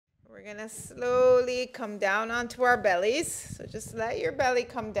We're gonna slowly come down onto our bellies. So just let your belly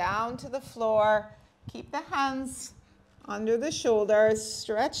come down to the floor. Keep the hands under the shoulders.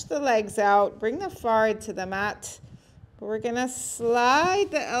 Stretch the legs out. Bring the forehead to the mat. We're gonna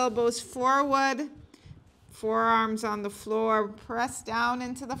slide the elbows forward. Forearms on the floor. Press down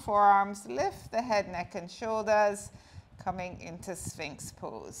into the forearms. Lift the head, neck, and shoulders. Coming into Sphinx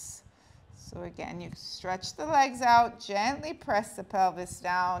pose. So again, you stretch the legs out. Gently press the pelvis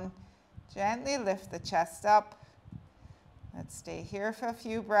down. Gently lift the chest up. Let's stay here for a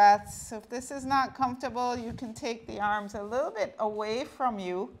few breaths. So if this is not comfortable, you can take the arms a little bit away from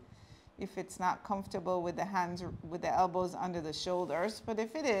you if it's not comfortable with the hands, with the elbows under the shoulders. But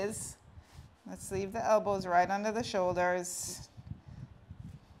if it is, let's leave the elbows right under the shoulders.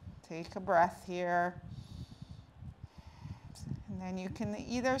 Take a breath here. And then you can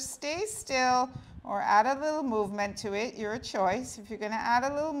either stay still or add a little movement to it, your choice. If you're going to add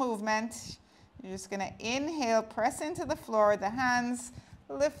a little movement, you're just going to inhale, press into the floor, the hands,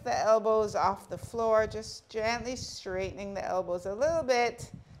 lift the elbows off the floor, just gently straightening the elbows a little bit.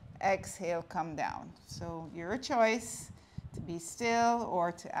 Exhale, come down. So your choice to be still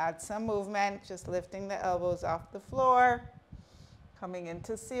or to add some movement, just lifting the elbows off the floor, coming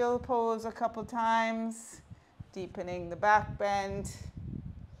into seal pose a couple times, deepening the back bend.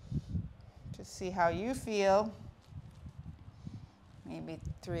 Just see how you feel. Maybe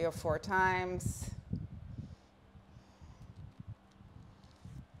 3 or 4 times.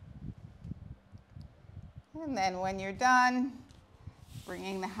 And then when you're done,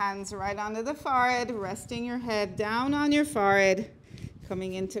 bringing the hands right onto the forehead, resting your head down on your forehead,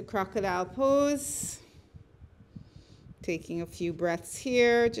 coming into crocodile pose. Taking a few breaths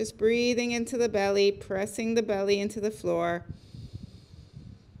here, just breathing into the belly, pressing the belly into the floor.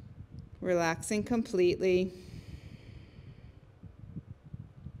 Relaxing completely.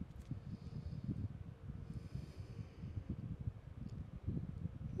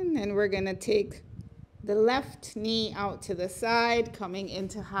 And then we're going to take the left knee out to the side, coming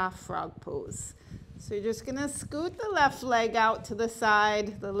into half frog pose. So you're just going to scoot the left leg out to the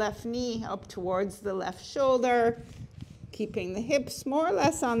side, the left knee up towards the left shoulder, keeping the hips more or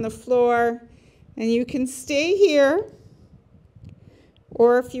less on the floor. And you can stay here.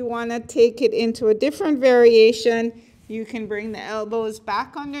 Or if you want to take it into a different variation, you can bring the elbows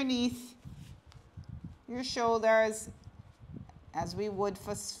back underneath your shoulders as we would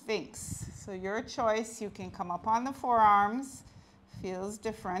for Sphinx. So your choice, you can come up on the forearms, feels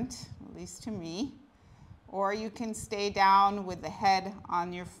different, at least to me. Or you can stay down with the head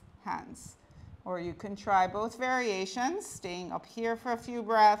on your hands. Or you can try both variations, staying up here for a few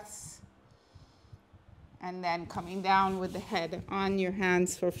breaths, and then coming down with the head on your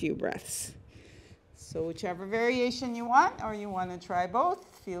hands for a few breaths. So whichever variation you want, or you want to try both,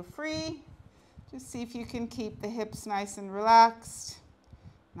 feel free. Just see if you can keep the hips nice and relaxed,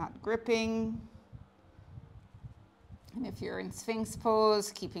 not gripping. And if you're in Sphinx pose,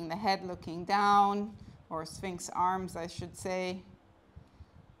 keeping the head looking down, or Sphinx arms, I should say.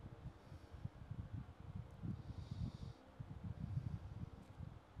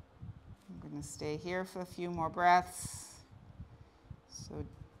 Stay here for a few more breaths. So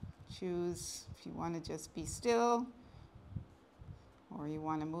choose if you want to just be still or you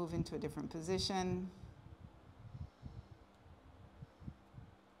want to move into a different position.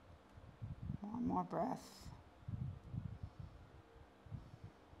 One more breath.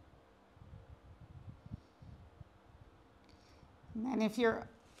 And then if you're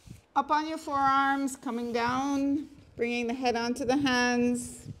up on your forearms, coming down, bringing the head onto the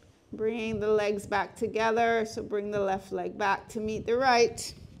hands, bringing the legs back together, so bring the left leg back to meet the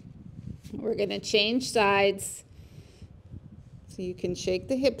right. We're going to change sides. So you can shake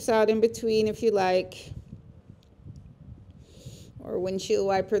the hips out in between if you like. Or windshield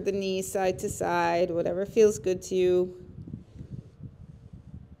wiper the knees side to side, whatever feels good to you.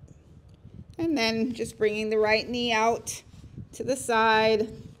 And then just bringing the right knee out to the side,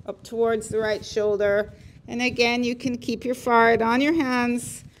 up towards the right shoulder. And again, you can keep your forehead on your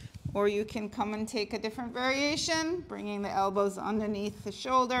hands, or you can come and take a different variation, bringing the elbows underneath the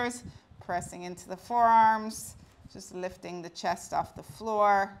shoulders, pressing into the forearms, just lifting the chest off the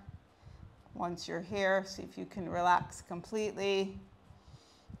floor. Once you're here, see if you can relax completely.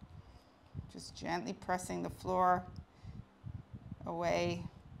 Just gently pressing the floor away,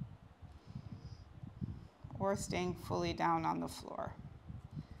 or staying fully down on the floor.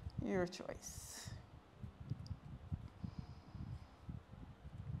 Your choice.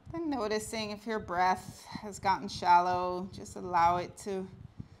 Then noticing if your breath has gotten shallow, just allow it to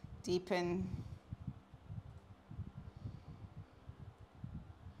deepen.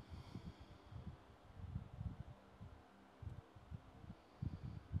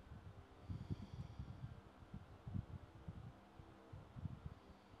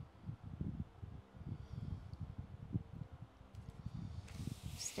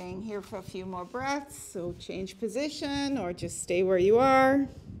 Staying here for a few more breaths, so change position or just stay where you are.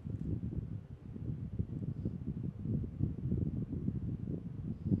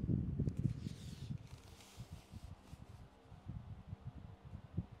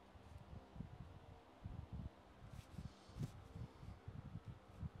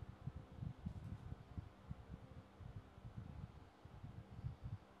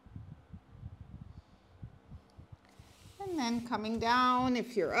 And then coming down,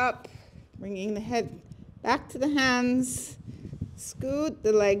 if you're up, bringing the head back to the hands, scoot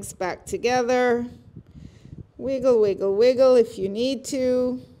the legs back together, wiggle, wiggle, wiggle if you need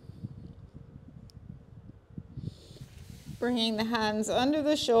to. Bringing the hands under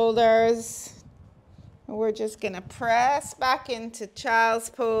the shoulders. And we're just going to press back into child's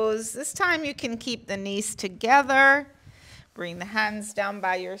pose. This time you can keep the knees together. Bring the hands down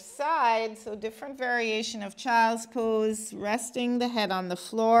by your side. So different variation of child's pose, resting the head on the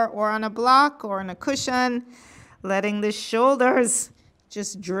floor or on a block or on a cushion, letting the shoulders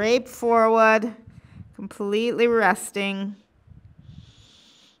just drape forward, completely resting.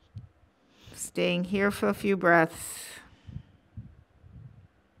 Staying here for a few breaths.